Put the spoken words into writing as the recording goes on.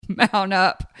mount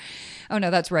up. Oh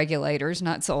no, that's regulators,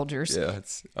 not soldiers. Yeah,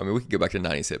 we could go back to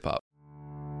 90s hip hop.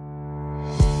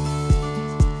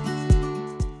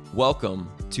 Welcome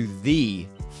to the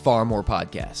Far More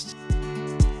Podcast.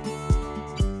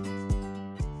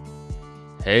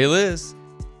 Hey, Liz.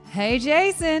 Hey,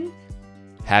 Jason.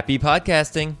 Happy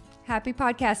podcasting. Happy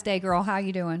podcast day, girl. How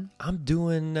you doing? I'm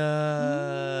doing,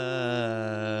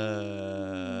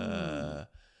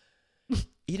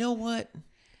 you know what?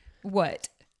 What?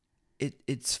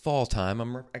 It's fall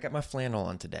time. I got my flannel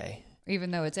on today.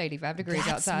 Even though it's 85 degrees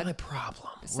outside. That's my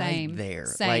problem. Same. Right there.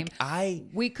 Same. Like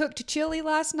we cooked chili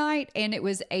last night and it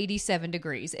was 87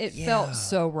 degrees. It felt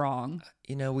so wrong.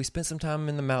 You know, we spent some time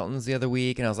in the mountains the other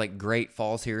week and I was like, great,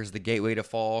 fall's here is the gateway to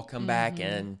fall. Come back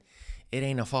and it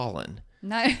ain't a falling.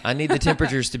 No. I need the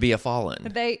temperatures to be a falling.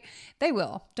 They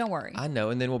will. Don't worry. I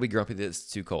know. And then we'll be grumpy that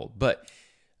it's too cold. But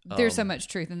there's so much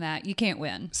truth in that. You can't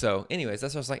win. So anyways,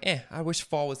 that's what I was like, I wish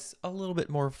fall was a little bit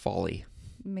more fall-y.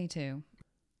 Me too.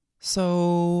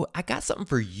 So I got something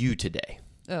for you today.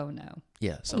 Oh no.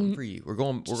 Yeah, something for you. We're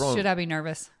going. Should I be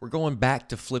nervous? We're going back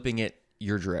to flipping it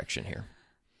your direction here.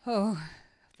 Oh,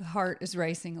 the heart is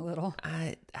racing a little.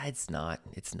 It's not.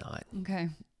 Okay.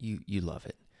 You love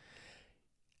it.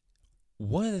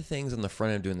 One of the things on the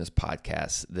front end of doing this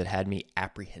podcast that had me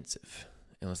apprehensive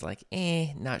and was like,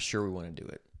 not sure we want to do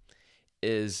it,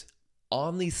 is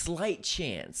on the slight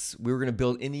chance we were going to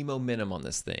build any momentum on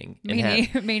this thing.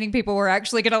 Meaning people were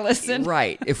actually going to listen.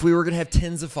 Right. If we were going to have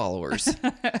tens of followers,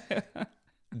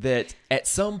 that at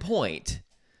some point,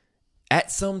 at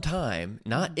some time,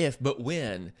 not if, but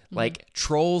when, like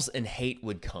trolls and hate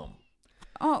would come.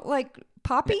 Oh, like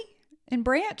Poppy and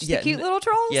Branch? Yeah, the cute little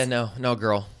trolls? Yeah, no,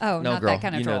 girl. Oh, no, not girl. that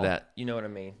kind of you troll. know that. You know what I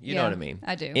mean. You know what I mean.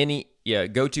 I do.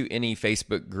 Go to any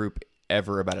Facebook group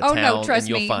ever about a town town trust and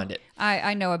you'll me. find it.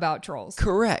 I know about trolls.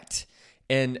 Correct.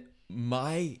 And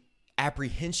my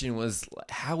apprehension was,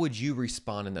 how would you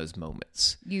respond in those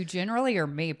moments? You generally or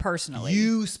me personally?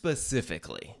 You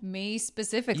specifically. Me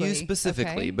specifically. You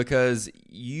specifically, okay. because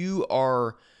you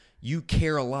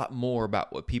care a lot more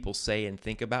about what people say and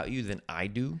think about you than I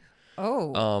do.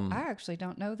 Oh, I actually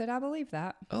don't know that I believe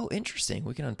that. Oh, interesting.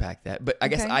 We can unpack that. But I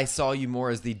guess Okay. I saw you more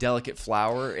as the delicate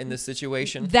flower in this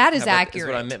situation. That is accurate.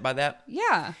 Is what I meant by that.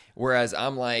 Yeah. Whereas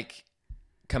I'm like,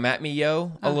 come at me,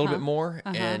 yo, a little bit more.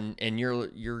 And you're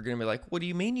going to be like, what do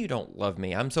you mean you don't love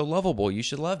me? I'm so lovable. You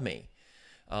should love me.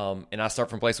 And I start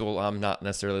from a place, well, I'm not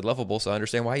necessarily lovable, so I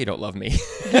understand why you don't love me.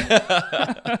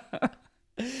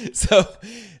 So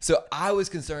I was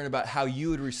concerned about how you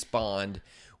would respond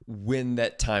when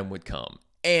that time would come.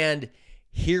 And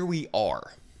here we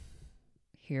are.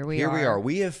 Here we are.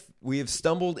 We have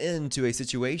stumbled into a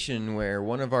situation where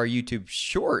one of our YouTube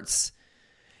shorts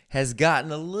has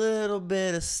gotten a little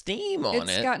bit of steam on it.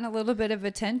 It's gotten a little bit of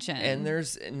attention. And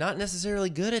there's not necessarily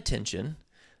good attention.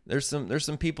 There's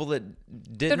some people that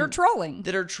are trolling.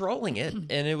 That are trolling it.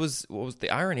 And it was, what was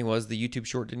the irony was the YouTube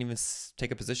short didn't even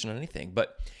take a position on anything.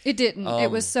 But it didn't.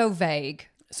 It was so vague.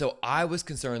 So I was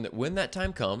concerned that when that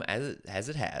time come, as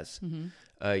it has,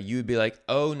 you would be like,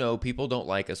 oh no, people don't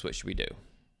like us. What should we do?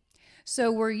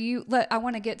 So I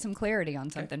want to get some clarity on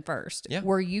something first. Yeah.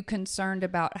 Were you concerned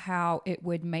about how it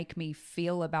would make me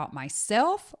feel about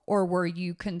myself, or were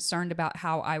you concerned about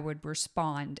how I would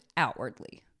respond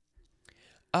outwardly?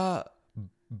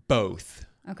 Both.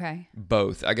 Okay.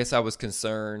 Both. I guess I was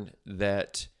concerned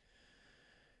that,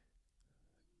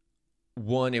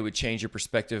 one, it would change your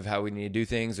perspective of how we need to do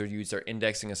things, or you'd start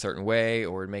indexing a certain way,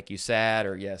 or it'd make you sad,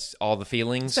 or yes, all the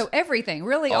feelings. So everything,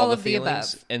 really all of the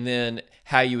above. And then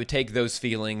how you would take those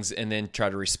feelings and then try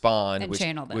to respond, and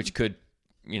channel them. which could,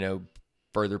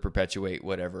 further perpetuate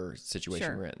whatever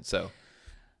situation we're in. So,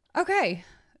 okay.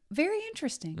 Very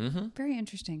interesting. Mm-hmm. Very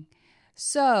interesting.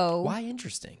 So why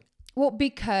interesting? Well,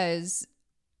 because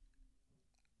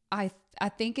I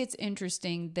think it's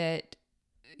interesting that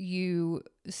you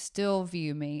still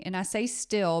view me. And I say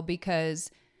still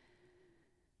because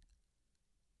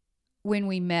when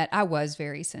we met, I was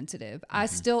very sensitive. I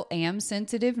still am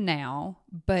sensitive now,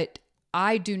 but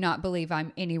I do not believe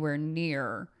I'm anywhere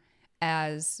near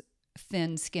as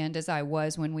thin-skinned as I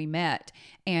was when we met.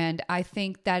 And I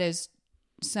think that is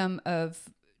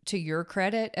to your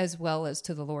credit as well as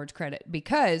to the Lord's credit,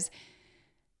 because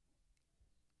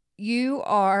you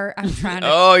are, I'm trying to...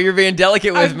 Oh, you're being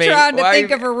delicate with me. I'm trying to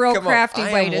think of a real crafty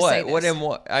way to say this. What am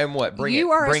what? I am what? Bring it. You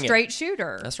are Bring a straight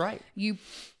shooter. That's right. You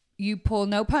pull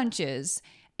no punches,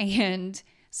 and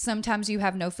sometimes you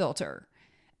have no filter.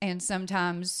 And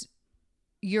sometimes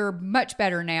you're much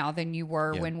better now than you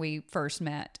were when we first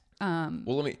met.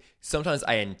 Sometimes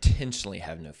I intentionally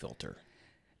have no filter.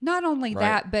 Not only Right.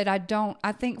 that, but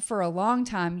I think for a long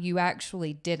time you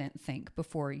actually didn't think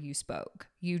before you spoke.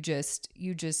 You just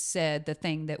said the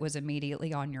thing that was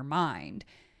immediately on your mind.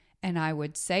 And I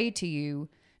would say to you,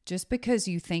 just because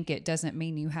you think it doesn't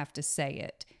mean you have to say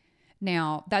it.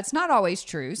 Now, that's not always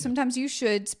true. Sometimes you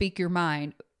should speak your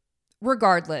mind.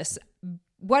 Regardless,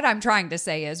 what I'm trying to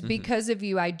say is because of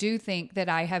you, I do think that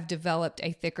I have developed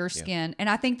a thicker skin. And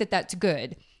I think that that's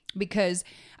good because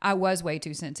I was way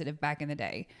too sensitive back in the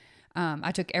day.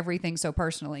 I took everything so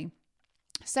personally.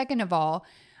 Second of all,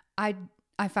 I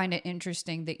find it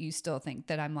interesting that you still think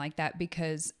that I'm like that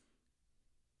because,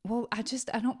 well, I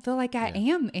don't feel like I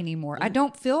am anymore. I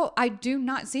do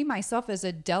not see myself as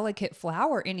a delicate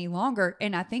flower any longer.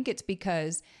 And I think it's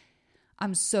because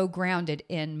I'm so grounded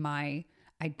in my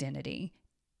identity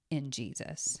in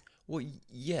Jesus. Well,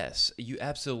 yes, you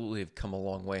absolutely have come a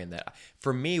long way in that.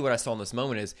 For me, what I saw in this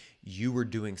moment is you were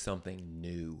doing something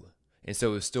new. And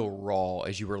so it was still raw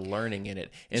as you were learning in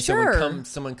it. And so when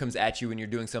someone comes at you and you're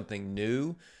doing something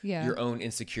new, your own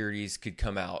insecurities could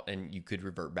come out and you could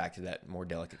revert back to that more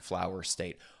delicate flower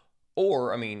state.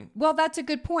 Or, I mean... Well, that's a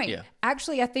good point. Yeah.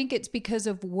 Actually, I think it's because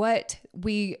of what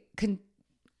we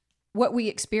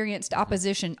experienced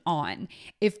opposition on.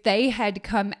 If they had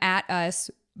come at us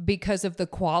because of the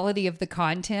quality of the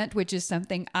content, which is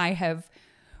something I have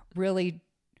really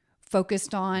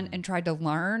focused on and tried to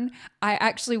learn, I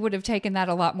actually would have taken that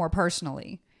a lot more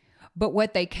personally. But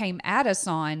what they came at us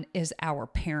on is our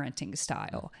parenting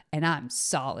style, and I'm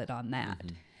solid on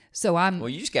that. So Well,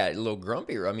 you just got a little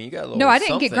grumpy. I mean, you got a little No, I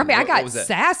didn't something. get grumpy. I got was that?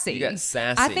 sassy. You got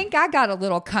sassy. I think I got a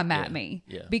little come at me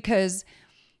because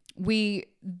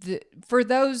for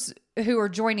those who are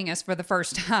joining us for the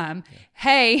first time,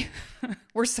 hey,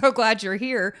 we're so glad you're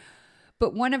here.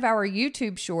 But one of our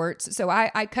YouTube shorts, so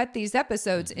I cut these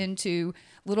episodes into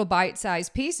little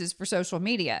bite-sized pieces for social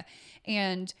media.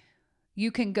 And you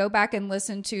can go back and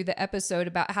listen to the episode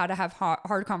about how to have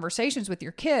hard conversations with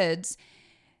your kids,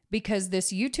 because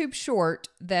this YouTube short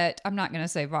that I'm not going to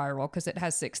say viral because it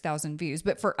has 6,000 views,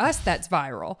 but for us, that's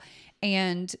viral.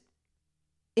 And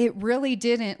it really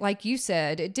didn't, like you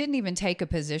said, it didn't even take a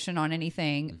position on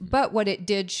anything. But what it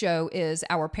did show is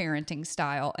our parenting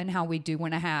style and how we do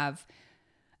want to have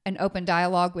an open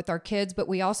dialogue with our kids, but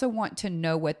we also want to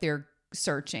know what they're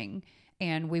searching,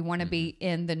 and we want to be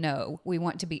in the know. We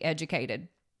want to be educated.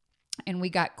 And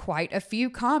we got quite a few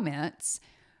comments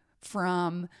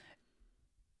from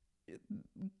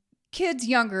kids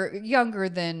older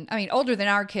than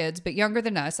our kids, but younger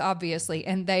than us, obviously.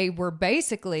 And they were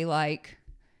basically like,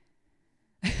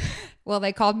 well,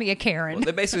 they called me a Karen.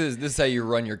 Well, this is how you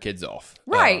run your kids off.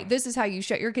 Right. This is how you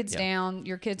shut your kids down.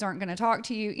 Your kids aren't going to talk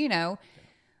to you,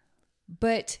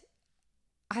 But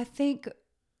I think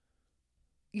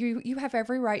you have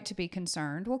every right to be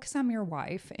concerned. Well, because I'm your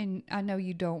wife, and I know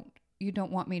you don't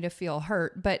want me to feel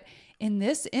hurt. But in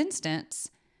this instance,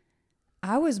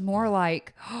 I was more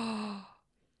like, oh,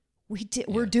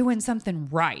 we're doing something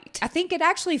right. I think it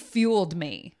actually fueled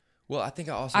me. Well, I think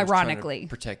I also ironically was trying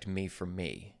to protect me from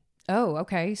me. Oh,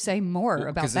 okay. Say more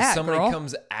about that, because if somebody girl.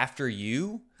 comes after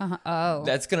you,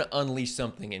 that's going to unleash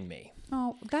something in me.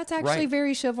 Oh, that's actually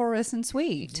very chivalrous and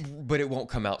sweet. But it won't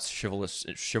come out chivalrous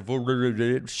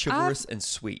and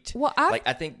sweet. Well,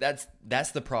 I think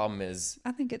that's the problem is...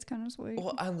 I think it's kind of sweet.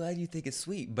 Well, I'm glad you think it's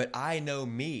sweet, but I know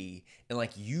me, and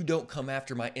you don't come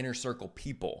after my inner circle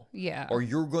people. Yeah. Or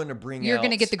you're going to You're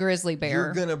going to get the grizzly bear.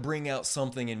 You're going to bring out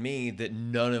something in me that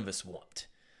none of us want.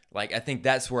 I think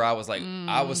that's where I was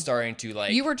I was starting to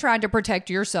You were trying to protect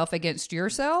yourself against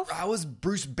yourself? I was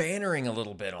Bruce Bannering a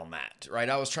little bit on that, right?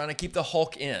 I was trying to keep the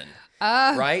Hulk in,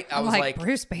 right? I was like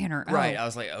Bruce Banner. Right. I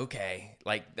was like, okay.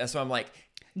 That's why I'm like,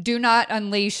 do not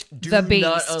unleash the beast. Do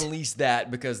not unleash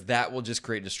that, because that will just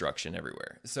create destruction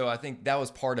everywhere. So I think that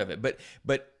was part of it. But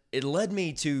it led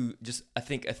me to just, I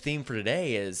think a theme for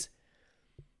today is,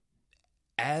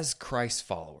 as Christ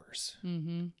followers,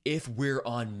 if we're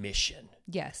on mission,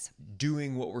 yes,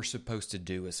 doing what we're supposed to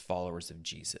do as followers of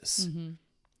Jesus,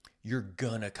 you're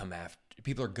gonna come after.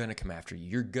 People are gonna come after you.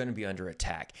 You're gonna be under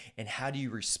attack. And how do you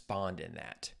respond in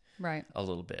that? Right. A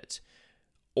little bit.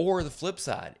 Or the flip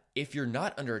side, if you're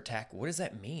not under attack, what does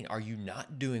that mean? Are you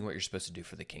not doing what you're supposed to do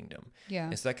for the kingdom? Yeah.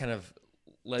 And so that kind of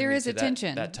led there me is to a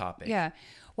tension. That topic. Yeah.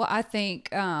 Well, I think,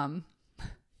 our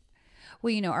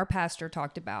pastor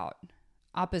talked about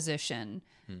opposition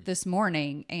this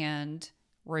morning and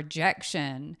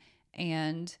rejection.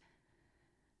 And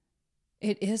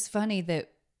it is funny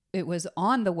that it was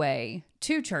on the way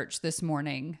to church this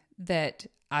morning that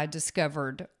I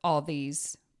discovered all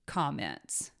these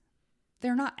comments.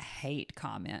 They're not hate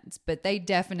comments, but they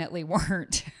definitely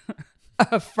weren't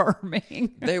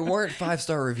affirming. They weren't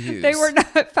 5-star reviews. They were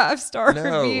not 5-star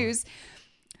No. reviews.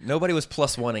 Nobody was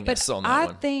plus oneing us on that I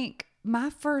one. think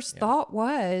my first thought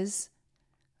was,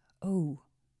 oh,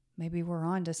 maybe we're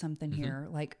on to something here.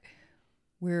 Like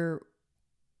maybe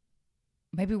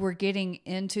we're getting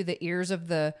into the ears of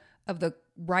the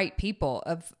right people,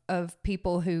 of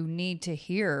people who need to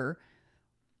hear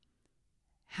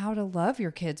how to love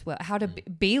your kids well, how to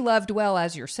be loved well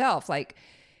as yourself. Like,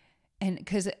 and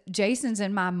because Jason's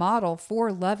in my model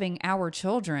for loving our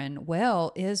children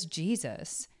well is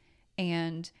Jesus.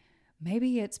 And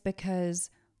maybe it's because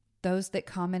those that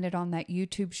commented on that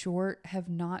YouTube short have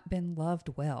not been loved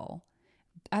well.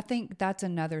 I think that's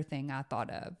another thing I thought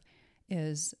of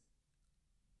is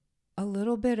a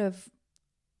little bit of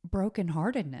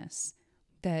brokenheartedness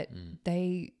that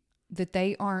they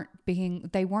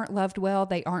weren't loved well.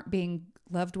 They aren't being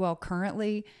loved well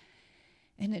currently.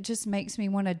 And it just makes me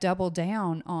want to double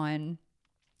down on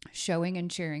showing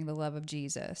and sharing the love of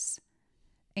Jesus.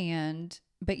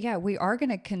 But yeah, we are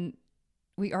going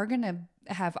to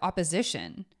have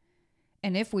opposition.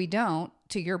 And if we don't,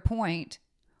 to your point,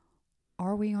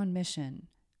 are we on mission?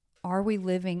 Are we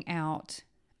living out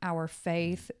our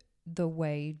faith the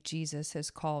way Jesus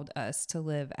has called us to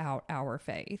live out our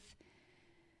faith?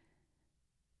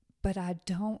 But I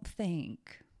don't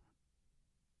think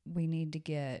we need to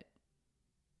get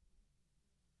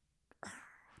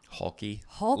hulky.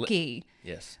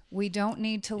 Yes. We don't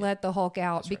need to let the Hulk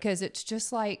out. That's because right.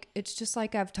 It's just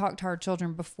like I've talked to our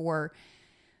children before.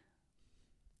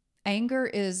 Anger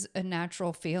is a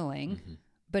natural feeling,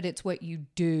 but it's what you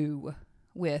do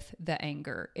with the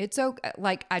anger. It's okay.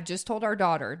 Like I just told our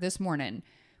daughter this morning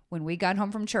when we got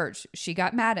home from church, she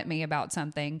got mad at me about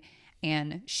something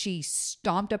and she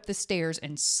stomped up the stairs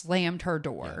and slammed her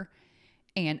door.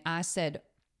 Yeah. And I said,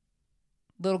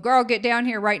 little girl, get down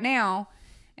here right now.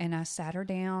 And I sat her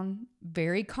down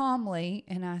very calmly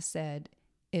and I said,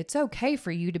 it's okay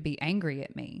for you to be angry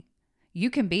at me.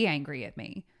 You can be angry at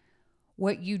me.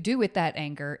 What you do with that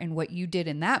anger and what you did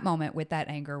in that moment with that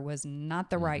anger was not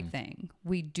the right thing.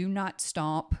 We do not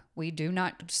stomp. We do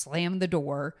not slam the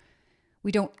door.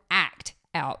 We don't act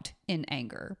out in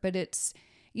anger, but it's,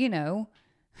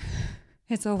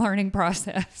 it's a learning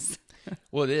process.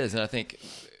 Well, it is. And I think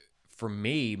for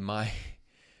me, my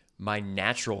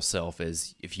natural self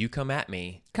is if you come at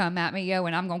me, yo,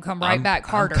 and I'm going to come right back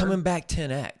harder. I'm coming back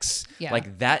 10x. Yeah.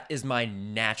 Like that is my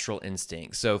natural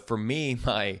instinct. So for me,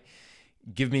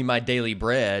 give me my daily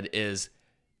bread is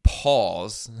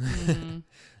pause.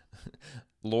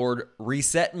 Lord,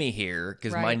 reset me here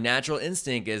because my natural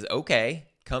instinct is, okay,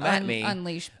 come at me.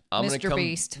 Unleash I'm Mr. gonna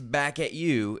Beast. come back at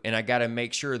you, and I got to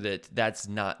make sure that that's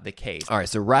not the case. All right,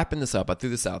 so wrapping this up, I threw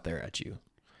this out there at you.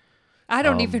 I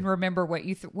don't even remember what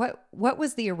you what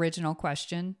was the original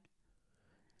question?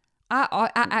 I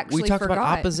actually we talked forgot.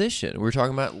 about opposition. We were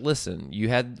talking about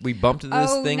we bumped into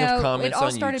this thing of comments on YouTube. It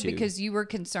all started because you were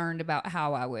concerned about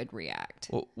how I would react.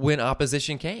 Well, when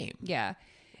opposition came. Yeah.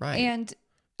 Right. And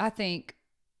I think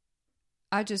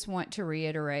I just want to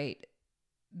reiterate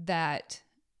that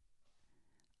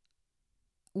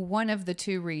one of the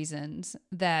two reasons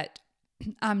that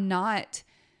I'm not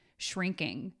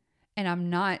shrinking and I'm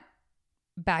not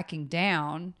backing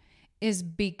down is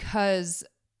because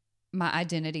my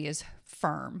identity is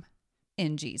firm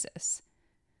in Jesus.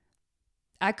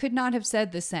 I could not have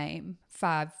said the same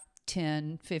 5,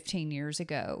 10, 15 years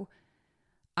ago.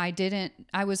 I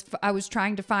was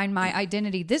trying to find my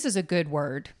identity. This is a good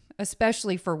word,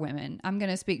 especially for women. I'm going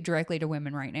to speak directly to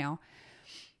women right now.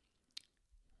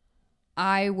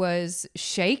 I was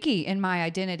shaky in my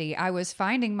identity. I was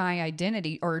finding my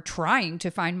identity or trying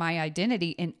to find my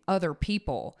identity in other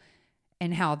people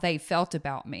and how they felt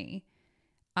about me.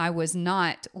 I was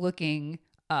not looking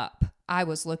up. I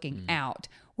was looking out.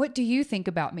 What do you think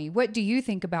about me? What do you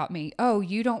think about me? Oh,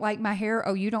 you don't like my hair?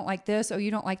 Oh, you don't like this? Oh,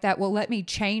 you don't like that? Well, let me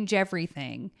change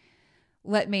everything.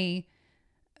 Let me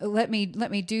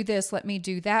do this. Let me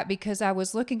do that, because I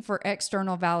was looking for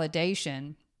external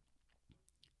validation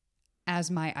as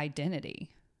my identity.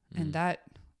 And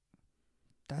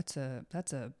that's a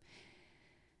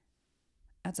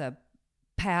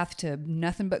path to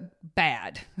nothing but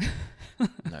bad.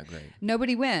 Not great.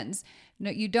 Nobody wins. No,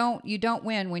 you don't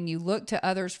win when you look to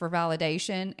others for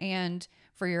validation and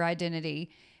for your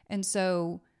identity. And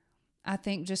so I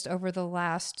think just over the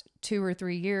last 2 or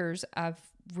 3 years,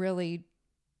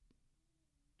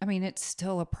 it's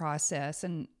still a process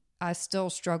and I still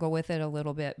struggle with it a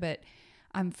little bit, but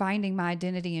I'm finding my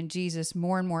identity in Jesus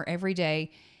more and more every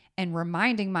day and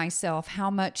reminding myself how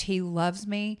much he loves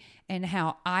me and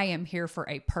how I am here for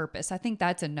a purpose. I think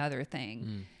that's another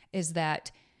thing is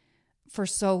that for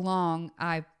so long,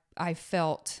 I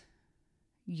felt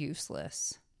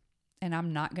useless. And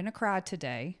I'm not going to cry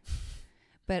today,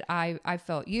 but I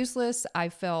felt useless. I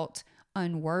felt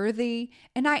unworthy,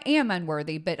 and I am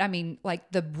unworthy, but I mean,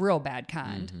 like the real bad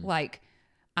kind. Like,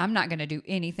 I'm not going to do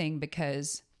anything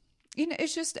because,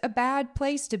 it's just a bad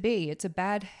place to be. It's a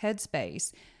bad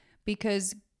headspace,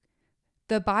 because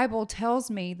the Bible tells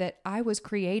me that I was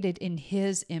created in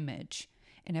His image.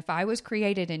 And if I was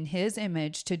created in His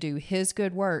image to do His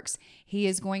good works, He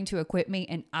is going to equip me,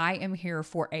 and I am here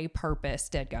for a purpose,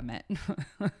 dadgummit.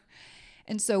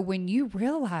 And so when you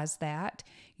realize that,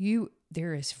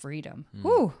 there is freedom.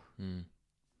 Whew.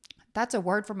 That's a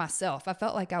word for myself. I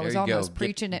felt like I was almost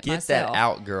preaching it myself. Get that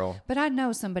out, girl. But I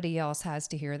know somebody else has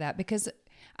to hear that, because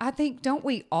I think, don't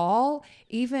we all,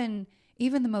 even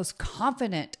the most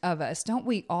confident of us, don't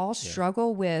we all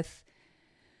struggle with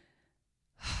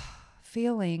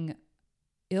feeling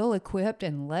ill-equipped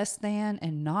and less than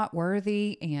and not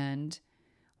worthy, and,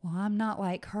 well, I'm not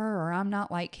like her, or I'm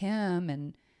not like him,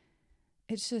 and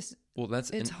it's just,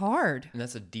 it's hard. And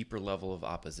that's a deeper level of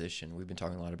opposition. We've been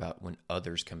talking a lot about when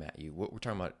others come at you. What we're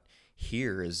talking about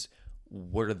here is,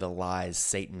 what are the lies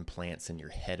Satan plants in your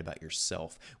head about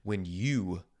yourself when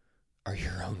you are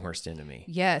your own worst enemy?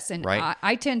 Yes, and right?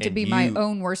 I tend to be my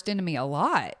own worst enemy a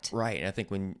lot. Right, and I think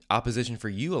when opposition for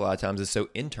you a lot of times is so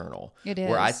internal. It is.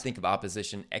 Where I think of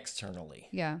opposition externally.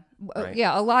 Yeah. Right?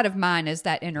 Yeah, a lot of mine is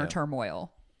that inner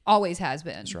turmoil. Always has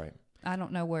been. That's right. I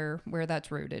don't know where that's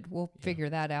rooted. We'll figure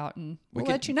that out, and we'll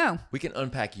let you know. We can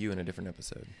unpack you in a different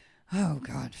episode. Oh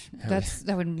gosh,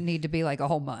 that would need to be like a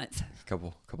whole month.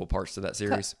 Couple parts to that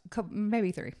series.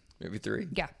 Maybe 3. Maybe 3.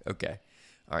 Yeah. Okay.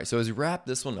 All right. So as we wrap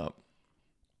this one up,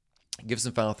 give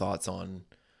some final thoughts on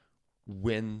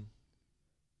when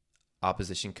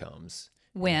opposition comes.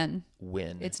 When.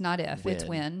 It's not if. It's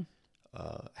when.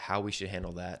 How we should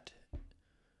handle that,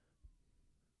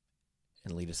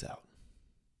 and lead us out.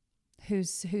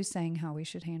 Who's saying how we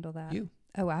should handle that? You.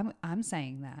 Oh, I'm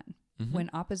saying that.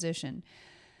 When opposition.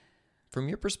 From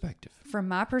your perspective. From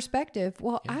my perspective,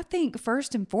 well, I think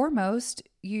first and foremost,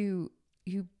 you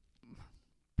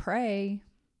pray.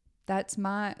 That's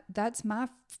my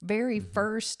very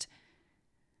first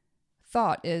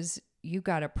thought is, you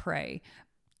got to pray.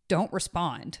 Don't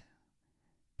respond,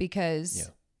 because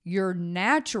your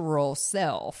natural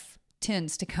self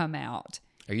tends to come out.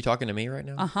 Are you talking to me right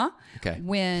now? Uh-huh. Okay.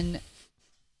 When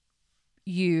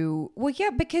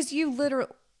because you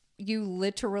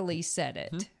literally said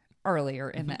it earlier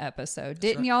in the episode.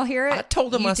 Didn't y'all hear it? I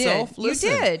told him myself.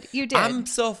 Listen, You did. I'm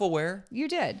self-aware. You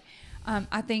did.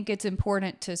 I think it's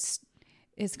important to.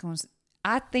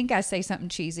 I think I say something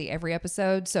cheesy every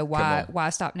episode. So why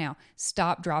stop now?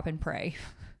 Stop, drop, and pray.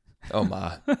 Oh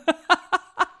my.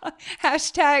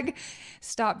 Hashtag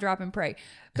stop, drop, and pray.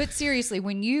 But seriously,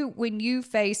 when you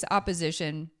face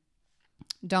opposition,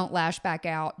 don't lash back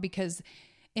out, because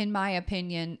in my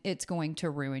opinion, it's going to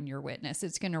ruin your witness.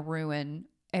 It's going to ruin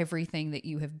everything that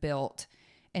you have built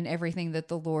and everything that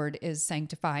the Lord is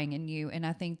sanctifying in you. And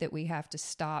I think that we have to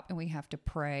stop and we have to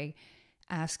pray,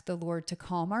 ask the Lord to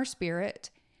calm our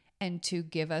spirit and to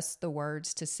give us the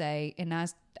words to say. And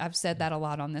I've said that a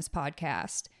lot on this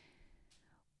podcast,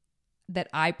 that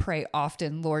I pray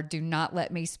often, Lord, do not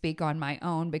let me speak on my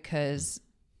own, because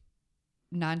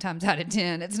 9 times out of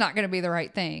 10, it's not going to be the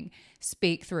right thing.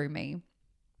 Speak through me.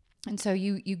 And so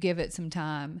you give it some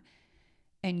time,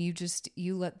 and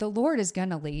you let the Lord is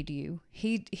going to lead you.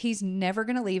 He's never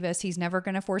going to leave us. He's never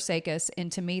going to forsake us.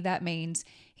 And to me, that means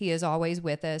He is always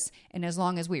with us. And as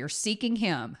long as we are seeking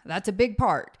Him, that's a big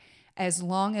part. As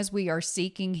long as we are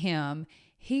seeking Him,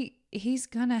 He's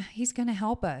gonna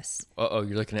help us. Uh-oh,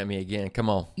 you're looking at me again. Come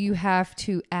on. You have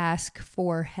to ask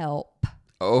for help.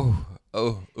 Oh,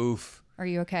 oof. Are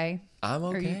you okay? I'm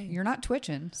okay. You're not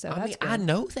twitching, so that's good. I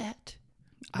know that.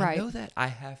 Right. I know that. I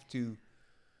have to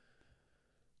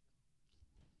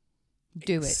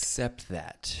do it. Accept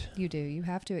that. You do. You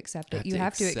have to accept it. You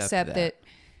have to accept that.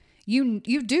 You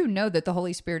do know that the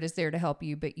Holy Spirit is there to help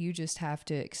you, but you just have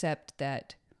to accept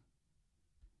that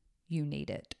you need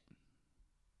it.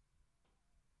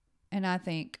 And I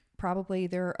think probably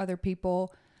there are other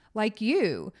people like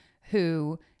you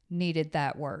who needed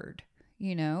that word.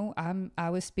 You know, I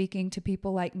was speaking to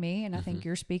people like me, and I think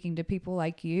you're speaking to people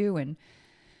like you. And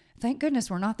thank goodness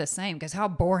we're not the same, because how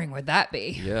boring would that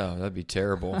be? Yeah, that'd be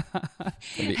terrible. That'd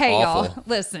be hey, awful. Y'all,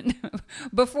 listen,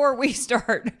 before we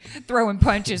start throwing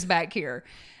punches back here,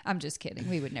 I'm just kidding.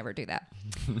 We would never do that.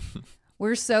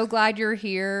 We're so glad you're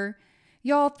here.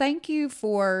 Y'all, thank you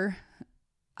for...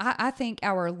 I think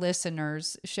our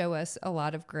listeners show us a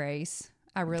lot of grace.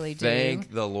 I really do.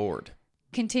 Thank the Lord.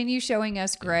 continue showing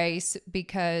us grace,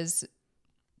 because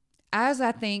as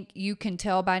I think you can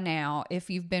tell by now, if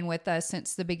you've been with us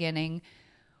since the beginning,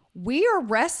 we are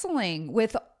wrestling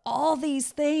with all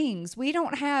these things. We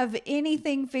don't have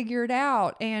anything figured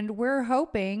out, and we're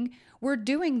hoping we're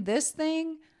doing this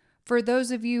thing for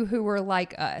those of you who are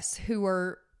like us, who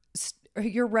are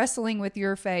you're wrestling with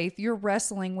your faith, you're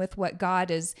wrestling with what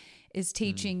God is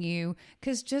teaching you,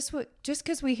 because just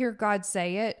because we hear God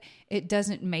say it, it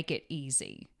doesn't make it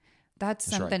easy. That's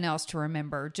something else to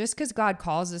remember. Just because God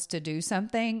calls us to do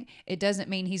something, it doesn't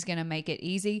mean he's going to make it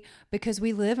easy, because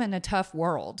we live in a tough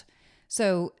world.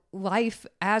 So life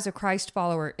as a Christ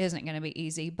follower isn't going to be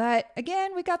easy. But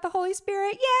again, we got the Holy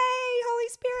Spirit. Yay, Holy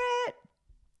Spirit.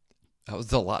 That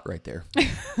was a lot right there.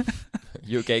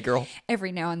 You okay, girl?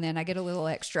 Every now and then I get a little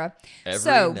extra.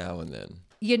 Every now and then.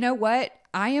 You know what?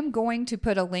 I am going to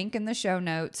put a link in the show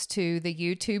notes to the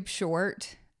YouTube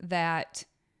short that...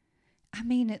 I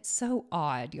mean, it's so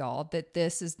odd, y'all, that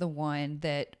this is the one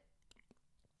that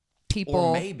people...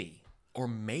 Or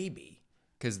maybe,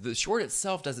 because the short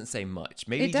itself doesn't say much.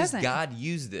 Maybe just God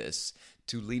used this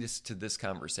to lead us to this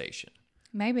conversation.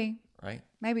 Maybe. Right?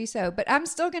 Maybe so. But I'm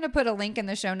still going to put a link in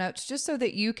the show notes just so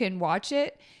that you can watch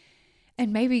it,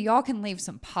 and maybe y'all can leave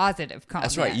some positive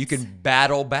comments. That's right. You can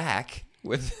battle back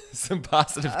with some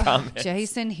positive comments.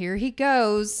 Jason, here he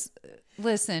goes.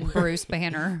 Listen, Bruce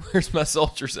Banner. Where's my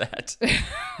soldiers at?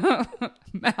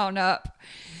 Mount up.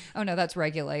 Oh, no, that's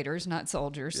regulators, not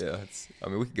soldiers. Yeah.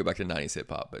 We could go back to 90s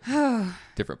hip hop, but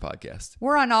different podcast.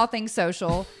 We're on all things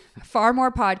social. Far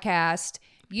More Podcast,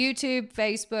 YouTube,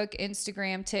 Facebook,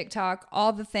 Instagram, TikTok,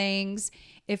 all the things.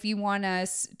 If you want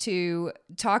us to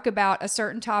talk about a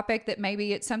certain topic that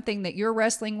maybe it's something that you're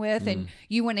wrestling with and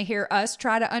you want to hear us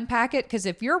try to unpack it, because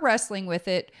if you're wrestling with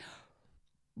it,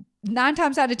 9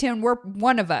 times out of 10,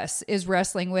 one of us is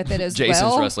wrestling with it as well.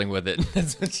 Jason's wrestling with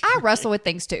it. I wrestle with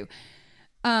things too.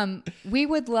 We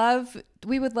would love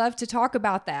to talk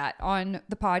about that on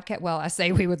the podcast. Well, I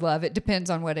say we would love. It depends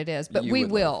on what it is, but we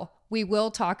will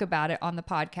talk about it on the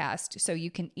podcast. So you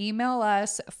can email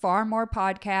us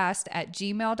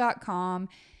farmorepodcast@gmail.com.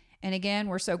 And again,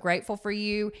 we're so grateful for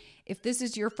you. If this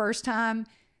is your first time,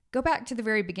 go back to the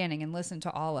very beginning and listen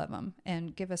to all of them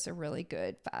and give us a really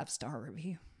good 5-star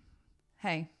review.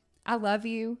 Hey, I love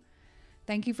you.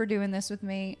 Thank you for doing this with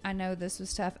me. I know this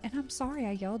was tough, and I'm sorry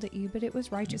I yelled at you, but it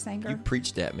was righteous anger. You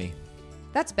preached at me.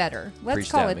 That's better.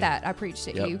 Let's call it that. I preached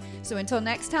at you. So until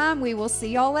next time, we will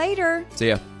see y'all later. See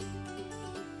ya.